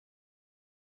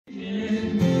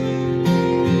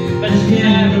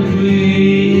Stars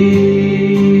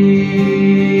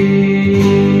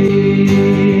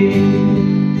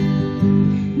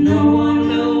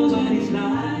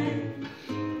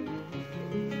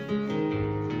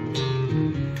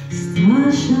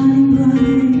shining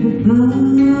bright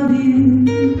above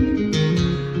you.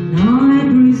 Night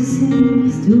breeze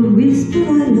seems to whisper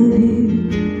I love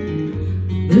you.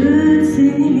 Birds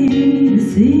singing in the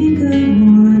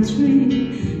sycamore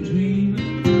tree.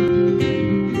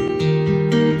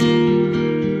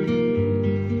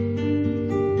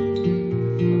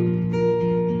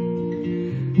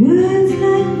 Words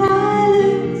like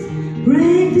violence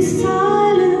break the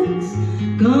silence.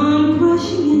 Gone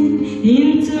crushing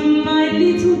into my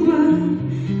little world.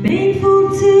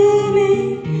 Painful to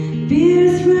me,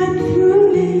 pierce right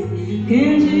through me.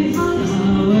 Can't you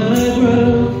find our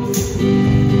growth?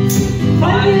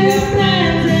 Fire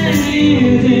plants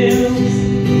and hills,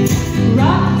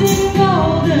 wrapped in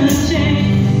golden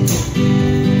chains.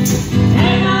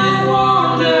 And I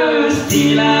wonder,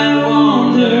 still I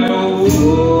wonder,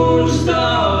 who'll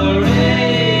stop the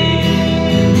rain?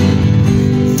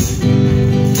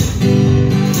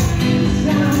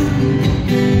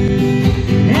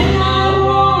 And I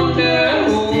wonder,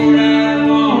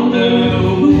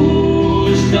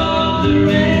 who'll stop the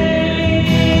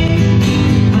rain?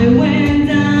 I went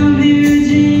down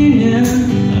Virginia,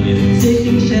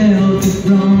 taking shelter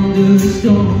from the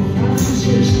storm.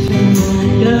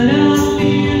 Got up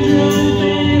into the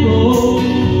Bable,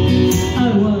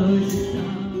 I was a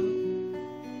star.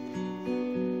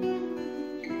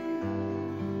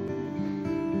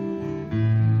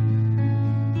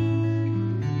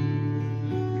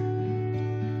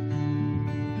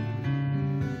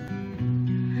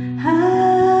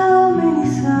 How many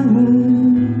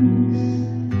sorrows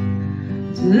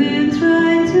do you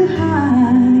try to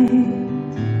hide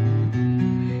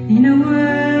in a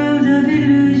world of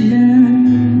illusion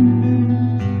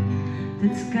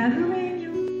that's covering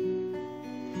you?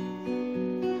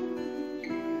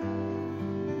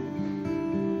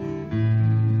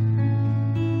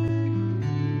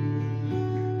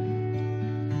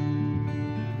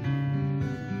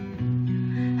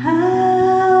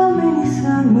 How many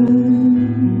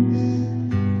sorrows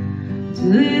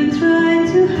do you try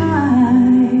to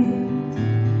hide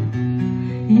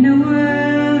in a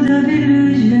world of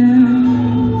illusion?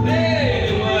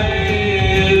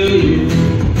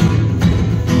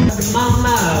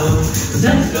 Mama,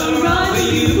 that's alright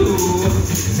for you.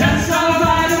 That's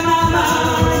alright,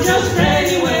 Mama. Just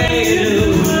any way you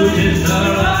do, it's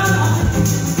alright.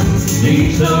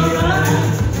 It's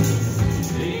alright.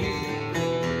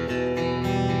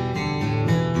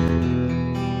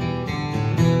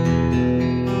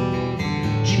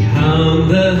 She hung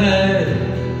her head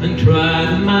and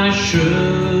tried my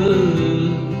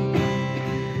shirt.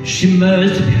 She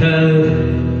must have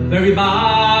hurt very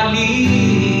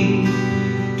badly.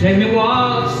 Tell me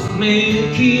what's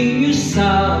making you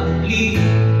sadly.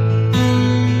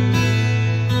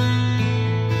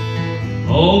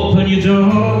 Open your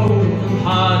door,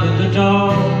 hide in the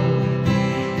dark.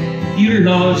 You're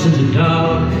lost in the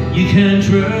dark, you can't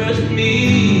trust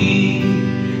me.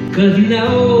 'Cause you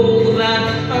know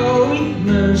that's how it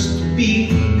must be.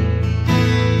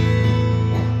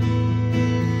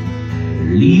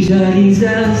 Lisa,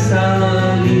 Lisa, sa,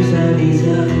 Lisa,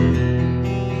 Lisa.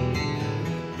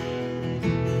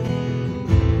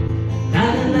 La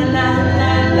la la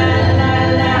la la la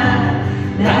la.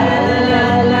 La la la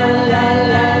la la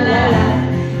la la.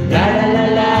 La la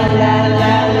la la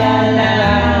la la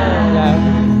la la.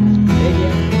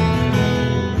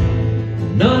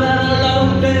 Know that I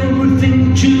loved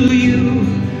everything to you.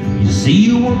 You see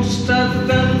you want to stop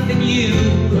everything you.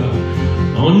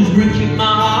 Always breaking my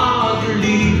heart, you're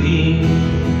leaving.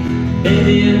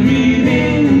 Baby, I'm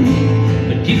leaving.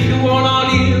 But if you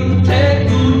wanna live, take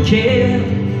good care.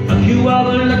 Like you have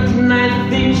a little nice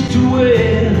things to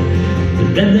wear.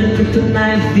 But then the little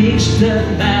nice things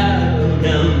turn down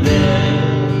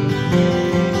there.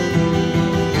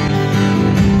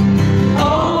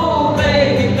 Oh,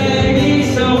 baby,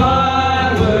 baby, so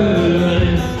hard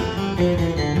world.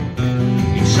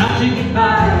 It's hard to get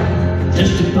by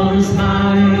just upon a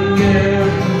smiling girl.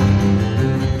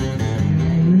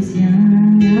 I was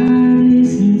young, I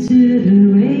listened to the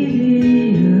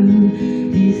radio,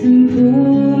 listened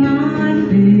for my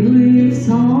favorite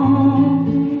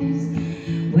songs.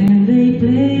 When they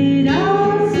played,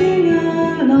 I'd sing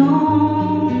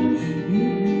along.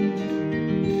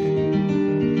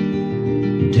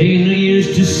 Taylor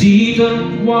used to see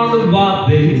the wonder what,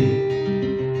 babe.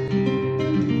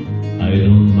 I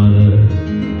don't matter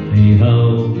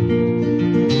anyhow.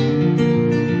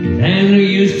 Taylor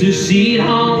used to see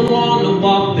how I wanna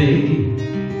walk, babe.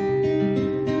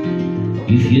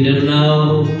 If you don't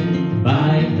know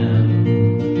by now,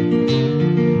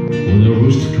 when the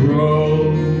rooster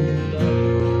crows,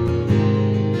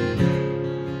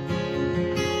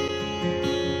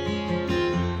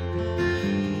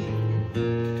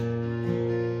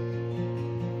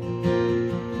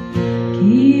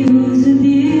 qui ose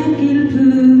dire qu'il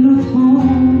peut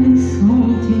m'offrir des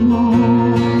sentiments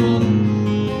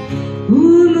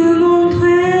ou me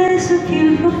montrer ce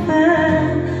qu'il faut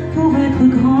faire pour être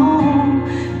grand,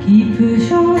 qui peut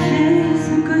changer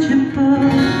ce que je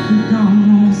porte dans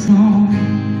mon sang,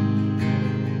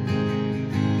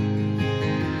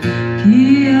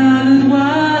 qui a le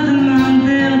droit de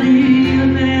m'interdire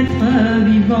d'être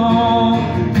vivant.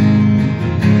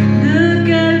 De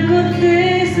quel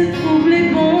côté se trouvent les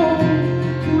bons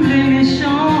ou les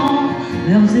méchants?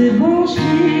 Leurs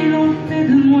évangiles ont fait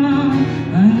de moi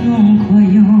un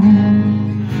non-croyant.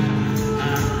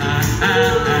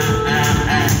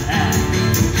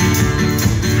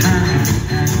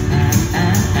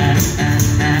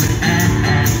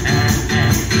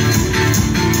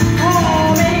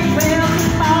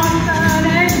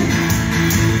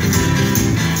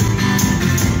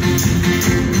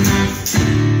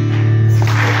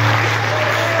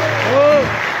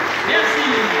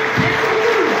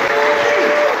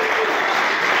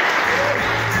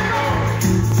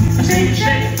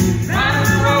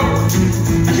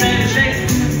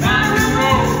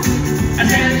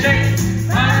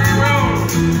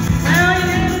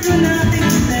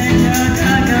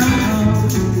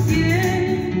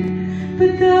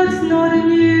 But that's not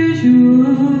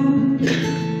unusual.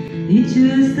 It's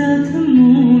just that the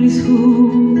moon is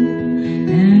full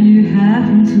and you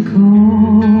happen to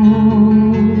call.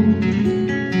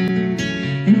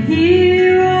 And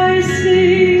here I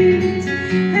sit,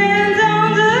 and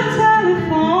on the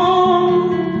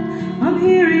telephone I'm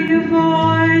hearing your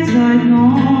voice right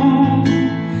now,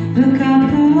 a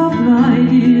couple of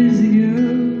light years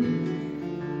ago.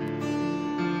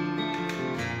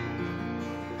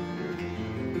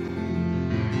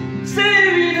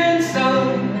 Save it and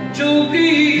so, Joe,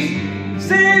 please,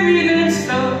 save it and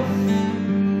so.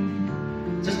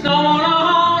 Just don't wanna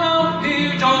hold up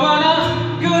here, don't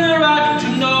wanna, you're the right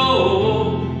to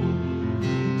know.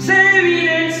 Save it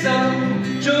and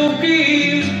so, Joe,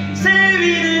 please, save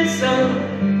it and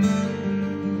so.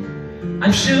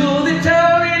 I'm sure they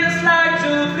tell me it's like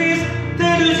to please,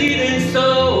 they do it and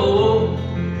so.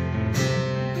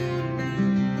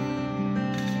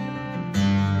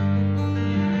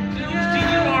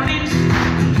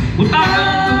 We're back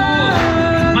on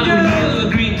the wood, mother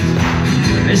of greens.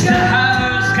 It's the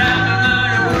house,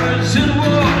 kind of words to the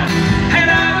water.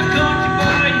 And I'm a country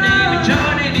boy named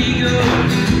Johnny D.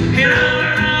 Good. And I'm